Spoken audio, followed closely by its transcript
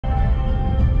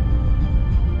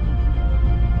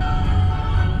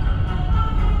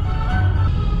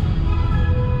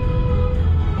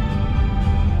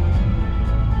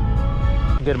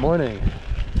Good morning.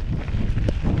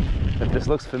 If this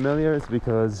looks familiar, it's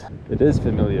because it is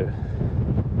familiar.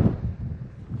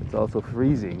 It's also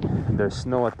freezing and there's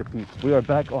snow at the peak. We are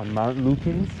back on Mount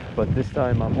Lukens, but this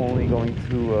time I'm only going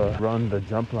to run the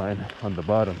jump line on the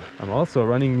bottom. I'm also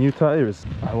running new tires.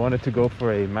 I wanted to go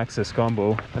for a Maxxis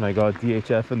combo and I got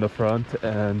DHF in the front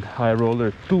and High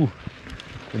Roller 2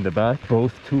 in the back,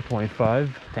 both 2.5,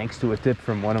 thanks to a tip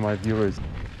from one of my viewers.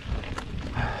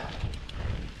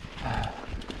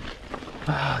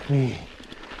 Me.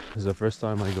 This is the first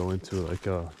time I go into like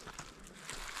a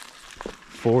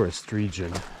forest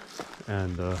region,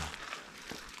 and I'm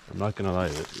not gonna lie,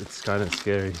 it's kind of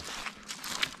scary.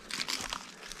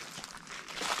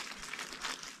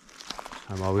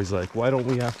 I'm always like, why don't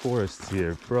we have forests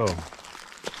here? Bro,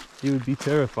 you would be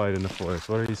terrified in the forest.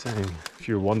 What are you saying? If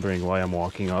you're wondering why I'm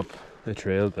walking up the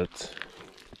trail that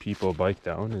people bike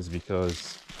down, is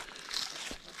because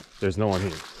there's no one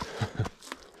here.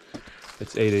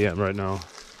 It's 8 a.m. right now,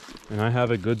 and I have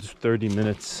a good 30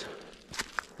 minutes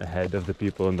ahead of the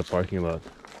people in the parking lot.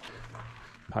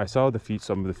 I saw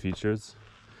some of the features.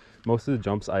 Most of the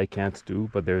jumps I can't do,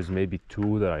 but there's maybe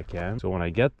 2 that I can. So when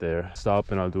I get there, stop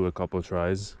and I'll do a couple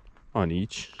tries on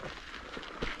each.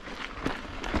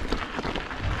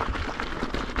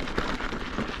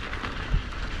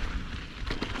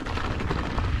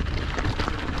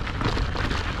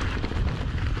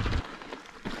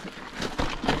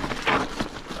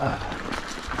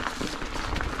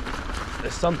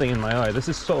 There's something in my eye. This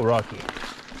is so rocky.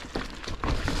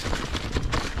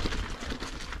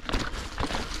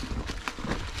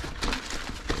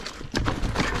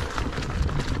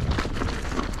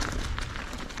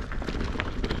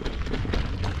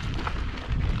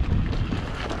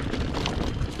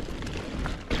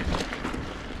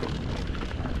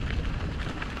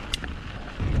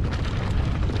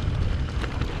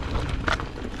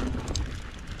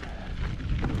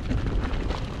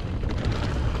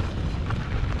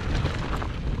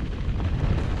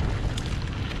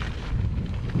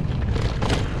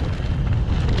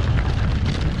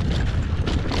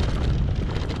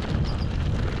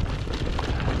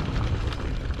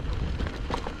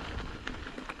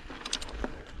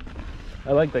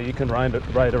 I like that you can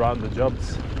ride around the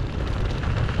jumps.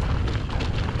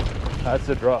 That's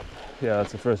a drop. Yeah,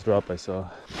 that's the first drop I saw.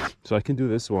 So I can do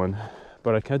this one,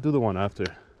 but I can't do the one after.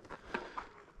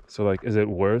 So like, is it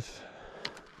worth?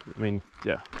 I mean,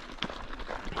 yeah.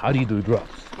 How do you do drops?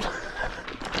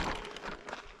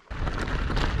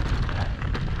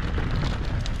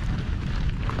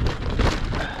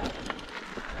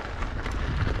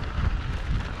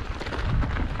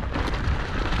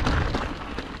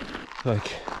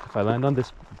 Like, if I land on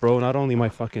this, bro, not only my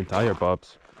fucking tire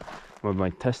pops, but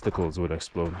my testicles would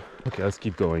explode. Okay, let's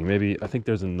keep going. Maybe, I think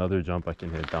there's another jump I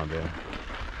can hit down there.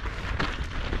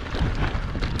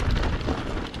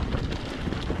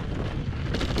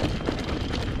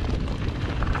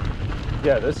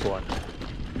 Yeah, this one.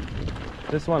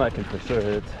 This one I can for sure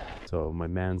hit. So my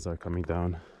mans are coming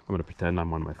down. I'm gonna pretend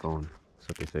I'm on my phone,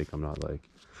 so they think I'm not like,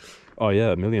 oh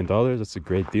yeah, $1 million, that's a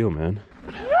great deal, man.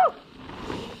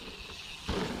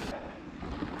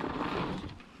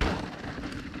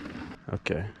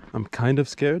 Okay, I'm kind of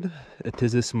scared. It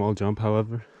is a small jump,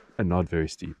 however, and not very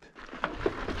steep.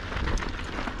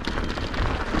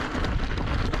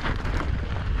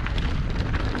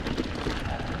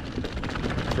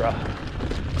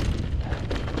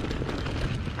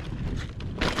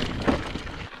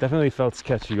 Definitely felt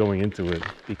sketchy going into it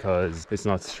because it's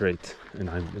not straight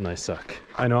and I suck.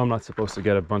 I know I'm not supposed to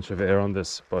get a bunch of air on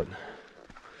this, but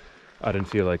I didn't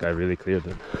feel like I really cleared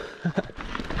it.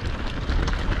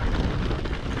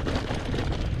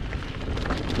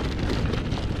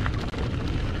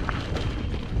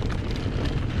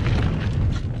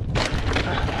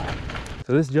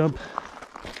 So this jump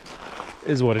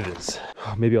is what it is.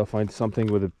 Maybe I'll find something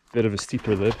with a bit of a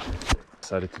steeper lip.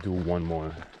 Decided to do one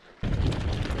more.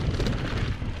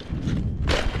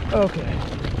 Okay.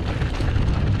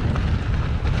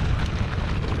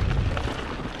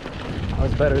 That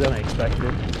was better than I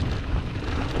expected.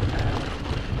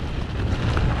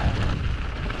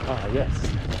 Ah, yes.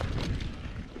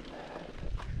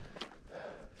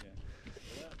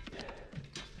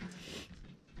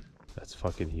 That's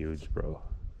fucking huge, bro.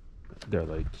 They're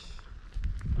like,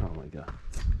 oh my god.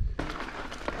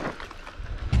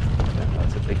 And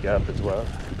that's a big gap as well.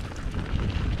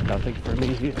 Nothing for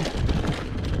me here.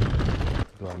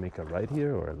 Do I make a right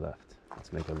here or a left?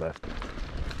 Let's make a left.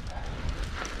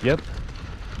 Yep,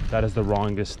 that is the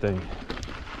wrongest thing.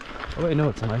 Oh wait, no,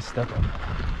 it's a nice step up.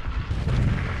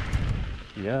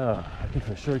 Yeah, I can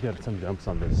for sure get some jumps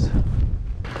on this.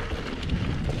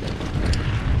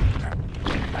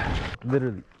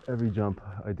 Literally every jump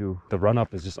I do, the run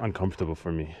up is just uncomfortable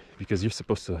for me because you're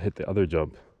supposed to hit the other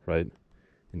jump, right?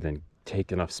 And then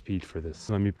take enough speed for this.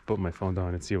 Let me put my phone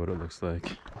down and see what it looks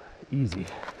like. Easy.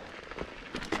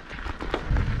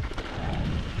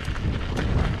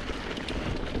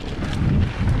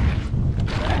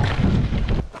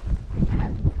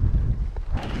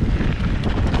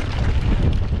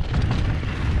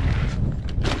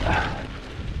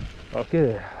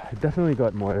 Okay, I definitely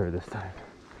got more air this time.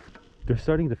 They're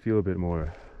starting to feel a bit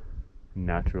more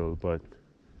natural, but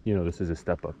you know, this is a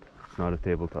step up. It's not a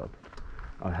tabletop.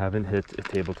 I haven't hit a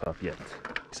tabletop yet,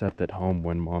 except at home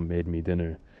when mom made me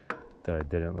dinner that I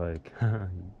didn't like.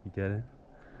 You get it?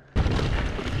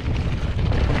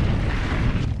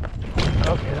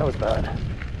 Okay, that was bad.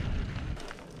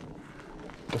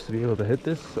 Supposed to be able to hit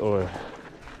this, or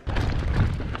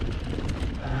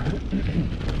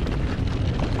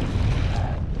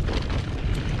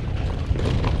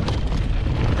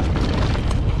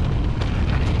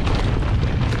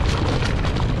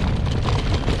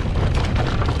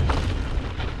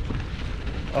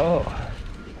oh,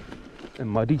 a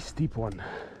muddy steep one.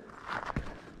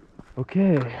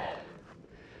 Okay,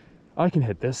 I can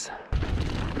hit this.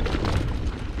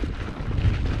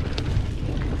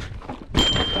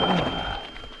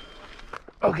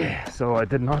 Okay, so I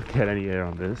did not get any air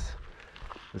on this.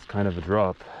 It's kind of a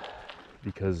drop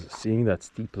because seeing that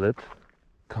steep lip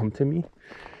come to me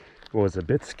was a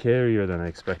bit scarier than I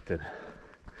expected.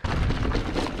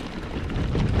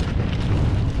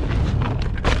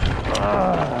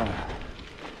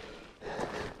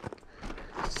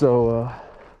 So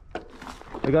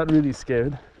I got really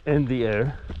scared in the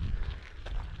air.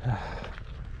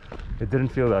 It didn't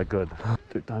feel that good.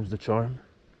 3 times the charm.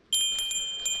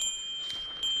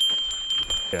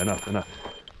 Yeah, enough.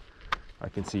 I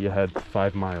can see you had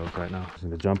 5 miles right now. Just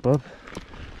gonna jump up.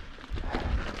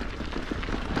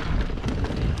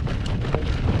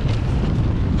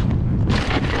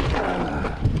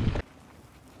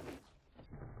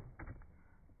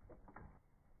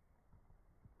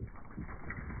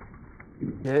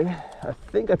 Okay, I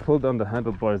think I pulled down the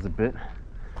handlebars a bit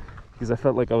because I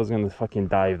felt like I was gonna fucking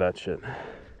dive that shit.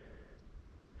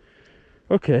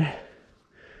 Okay,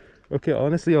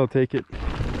 honestly, I'll take it.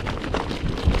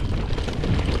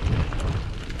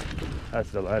 That's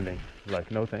the landing.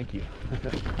 Like, no thank you.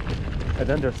 And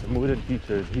then there's some wooded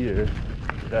features here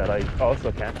that I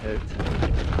also can't hit.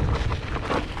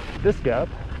 This gap,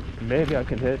 maybe I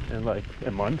can hit in like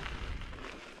a month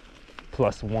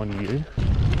plus 1 year.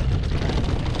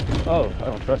 Oh, I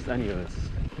don't trust any of this.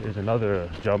 There's another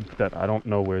jump that I don't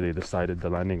know where they decided the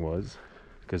landing was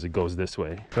because it goes this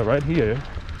way. So right here,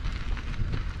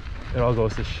 it all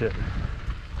goes to shit.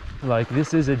 Like,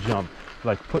 this is a jump.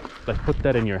 Like put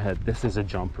that in your head. This is a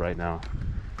jump right now.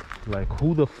 Like,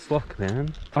 who the fuck,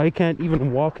 man? I can't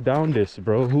even walk down this,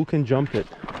 bro. Who can jump it?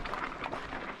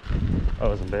 That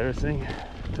was embarrassing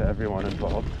to everyone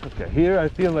involved. Okay, here I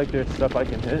feel like there's stuff I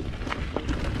can hit.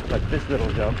 Like this little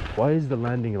jump. Why is the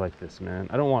landing like this, man?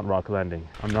 I don't want rock landing.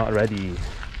 I'm not ready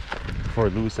for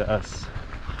loose S.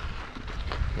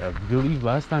 Yeah, I believe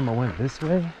last time I went this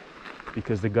way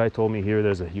because the guy told me here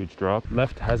there's a huge drop.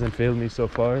 Left hasn't failed me so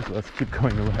far, so let's keep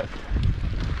going left.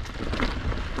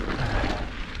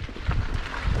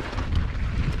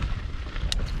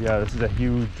 Yeah, this is a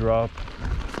huge drop.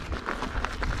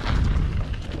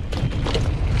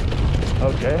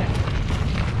 Okay.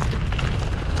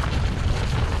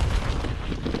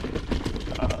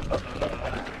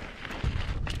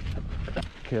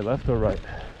 Okay, left or right?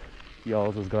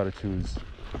 Y'all just gotta choose.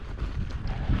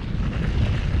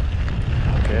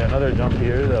 Okay, another jump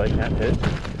here that I can't hit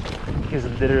because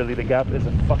literally the gap is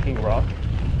a fucking rock.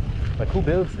 Like, who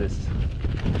builds this?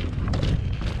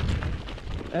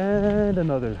 And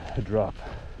another drop.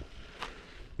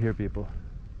 Here, people.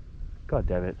 God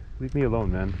damn it. Leave me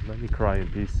alone, man. Let me cry in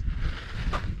peace.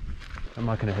 I'm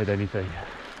not gonna hit anything.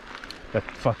 That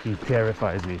fucking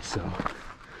terrifies me, so.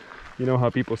 You know how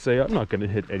people say, I'm not gonna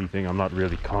hit anything I'm not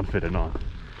really confident on.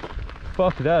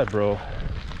 Fuck that, bro.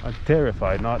 I'm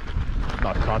terrified, not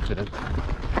confident.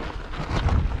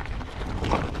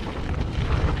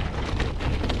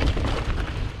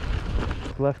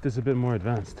 Left is a bit more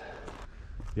advanced.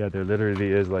 Yeah, there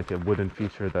literally is like a wooden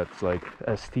feature that's like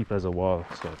as steep as a wall,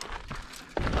 so.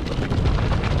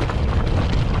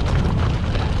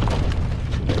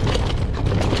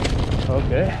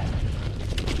 Okay.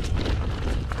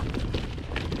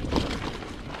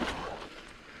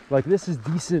 Like, this is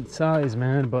decent size,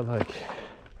 man, but like,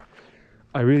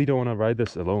 I really don't want to ride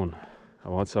this alone. I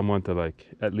want someone to like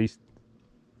at least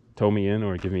tow me in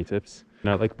or give me tips. And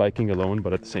I like biking alone,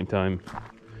 but at the same time,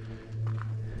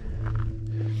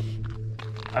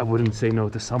 I wouldn't say no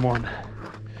to someone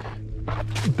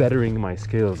bettering my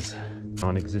skills,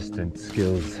 non-existent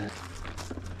skills.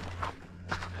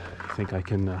 I think I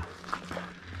can,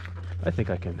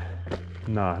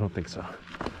 no, I don't think so.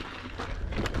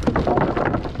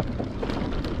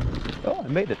 Oh, I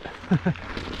made it.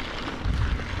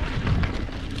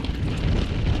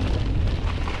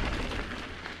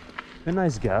 A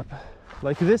nice gap.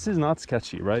 Like, this is not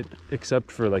sketchy, right?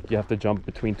 Except for like you have to jump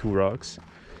between two rocks.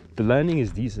 The landing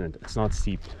is decent, it's not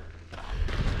steep.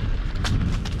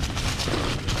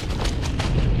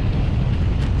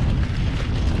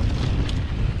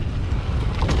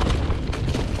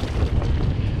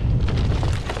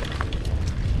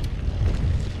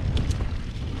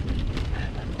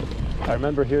 I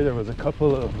remember here there was a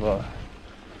couple of,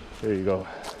 there you go.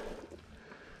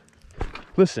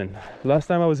 Listen, last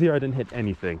time I was here I didn't hit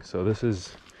anything, so this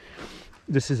is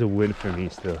a win for me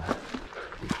still.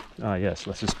 Ah yes,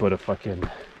 let's just put a fucking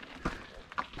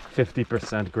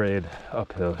 50% grade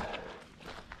uphill.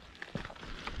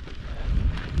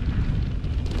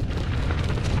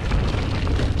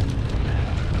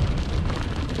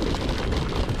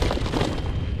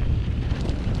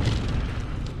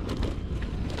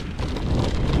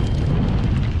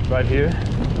 Right here.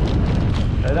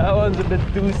 And that one's a bit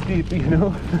too steep, you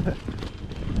know.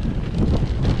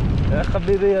 Let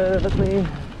me.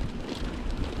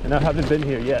 And I haven't been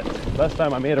here yet. Last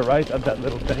time I made a right at that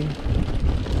little thing.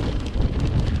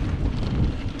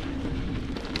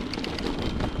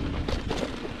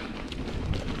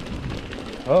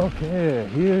 Okay,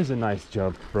 here's a nice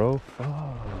jump, bro.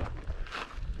 Fuck.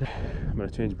 I'm gonna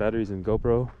change batteries in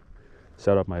GoPro,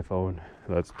 set up my phone.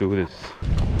 Let's do this.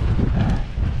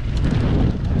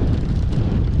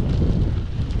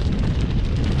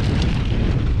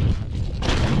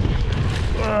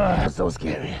 So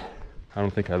scary. I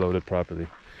don't think I loaded properly.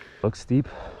 Looks steep,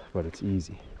 but it's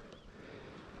easy.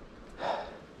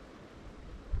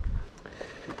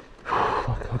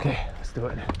 Fuck, okay, let's do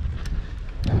it.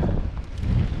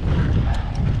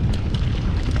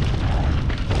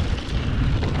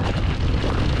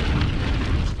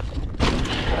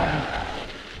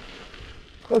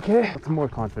 Okay, I'm more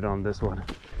confident on this one.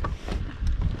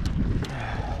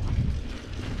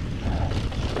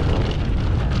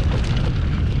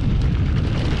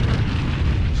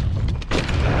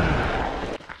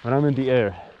 When I'm in the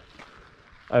air,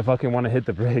 I fucking want to hit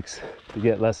the brakes to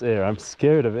get less air. I'm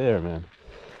scared of air, man.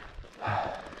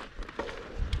 I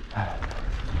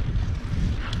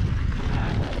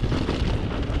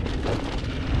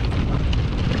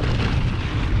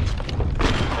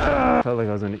felt like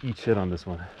I was gonna eat shit on this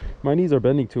one. My knees are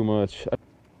bending too much.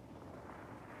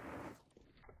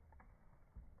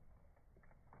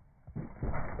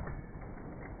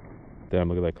 Damn,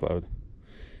 look at that cloud.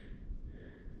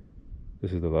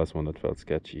 This is the last one that felt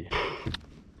sketchy.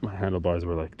 My handlebars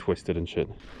were like twisted and shit.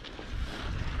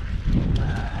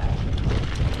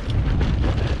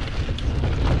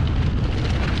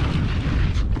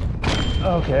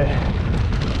 Okay,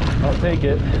 I'll take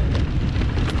it.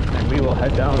 And we will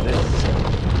head down this.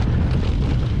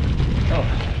 Oh,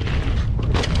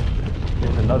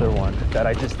 there's another one that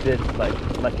I just did like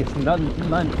it's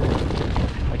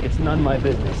none my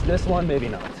business. This one, maybe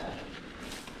not.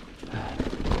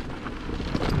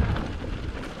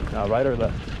 Now, right or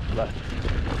left? Left.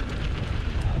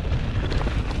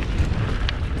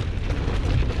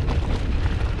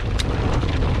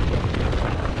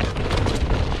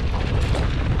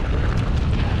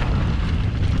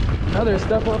 Another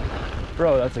step up.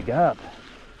 Bro, that's a gap.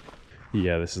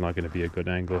 Yeah, this is not going to be a good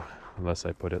angle unless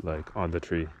I put it like on the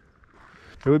tree.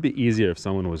 It would be easier if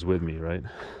someone was with me, right?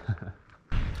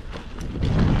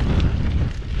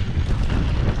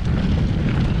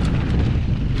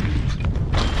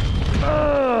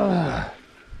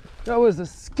 That was the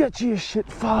sketchiest shit.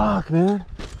 Fuck, man.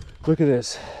 Look at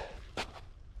this.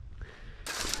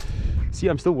 See,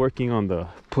 I'm still working on the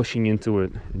pushing into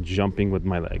it and jumping with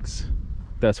my legs.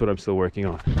 That's what I'm still working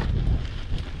on.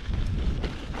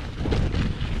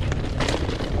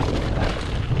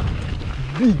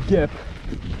 Big gap.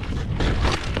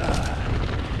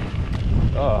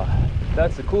 Oh,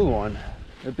 that's a cool one.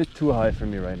 A bit too high for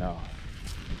me right now.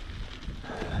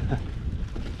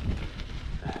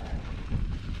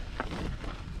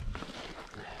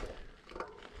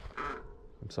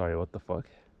 I'm sorry, what the fuck?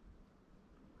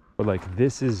 But like,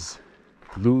 this is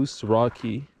loose,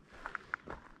 rocky.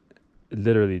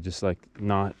 Literally just like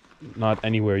not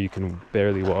anywhere you can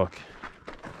barely walk.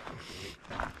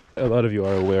 A lot of you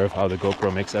are aware of how the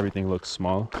GoPro makes everything look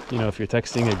small. You know, if you're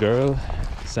texting a girl,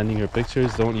 sending her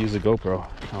pictures, don't use a GoPro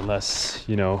unless,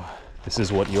 you know, This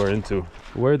is what you're into.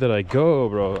 Where did I go,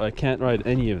 bro? I can't ride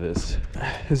any of this.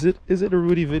 Is it a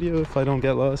Rudy video if I don't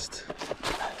get lost?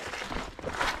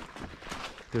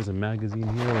 There's a magazine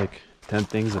here, like 10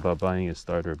 things about buying a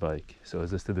starter bike. So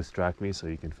is this to distract me so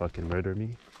you can fucking murder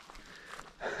me?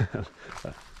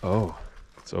 Oh,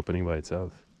 it's opening by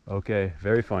itself. Okay,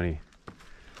 very funny.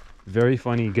 Very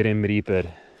funny, Grim Reaper.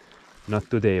 Not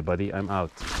today, buddy, I'm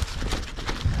out.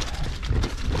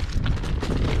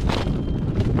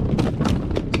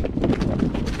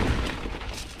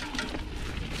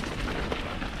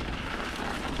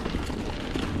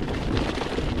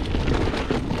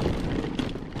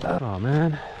 Oh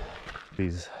man,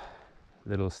 these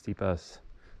little steep ass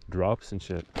drops and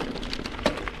shit. I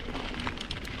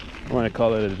want to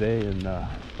call it a day, and I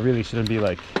really shouldn't be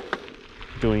like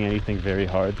doing anything very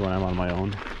hard when I'm on my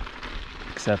own,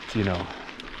 except, you know,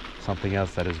 something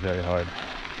else that is very hard.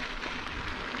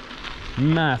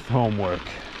 Math homework.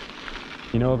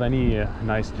 You know of any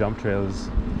nice jump trails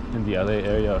in the LA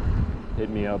area? Hit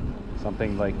me up.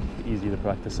 Something like easy to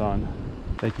practice on.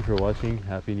 Thank you for watching.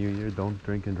 Happy New Year. Don't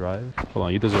drink and drive. Hold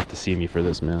on, you deserve to see me for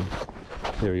this, man.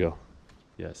 Here we go.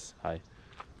 Yes, hi.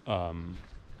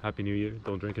 Happy New Year.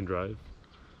 Don't drink and drive.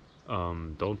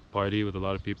 Don't party with a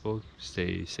lot of people.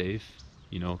 Stay safe.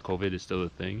 You know, COVID is still a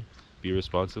thing. Be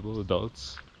responsible,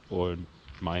 adults or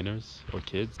minors or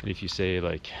kids. And if you say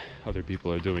like other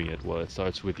people are doing it, well, it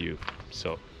starts with you.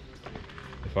 So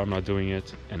if I'm not doing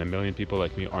it and a million people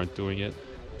like me aren't doing it,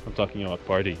 I'm talking about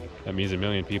partying. That means a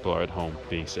million people are at home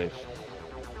being safe.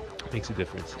 Makes a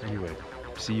difference. Anyway,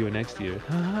 see you next year.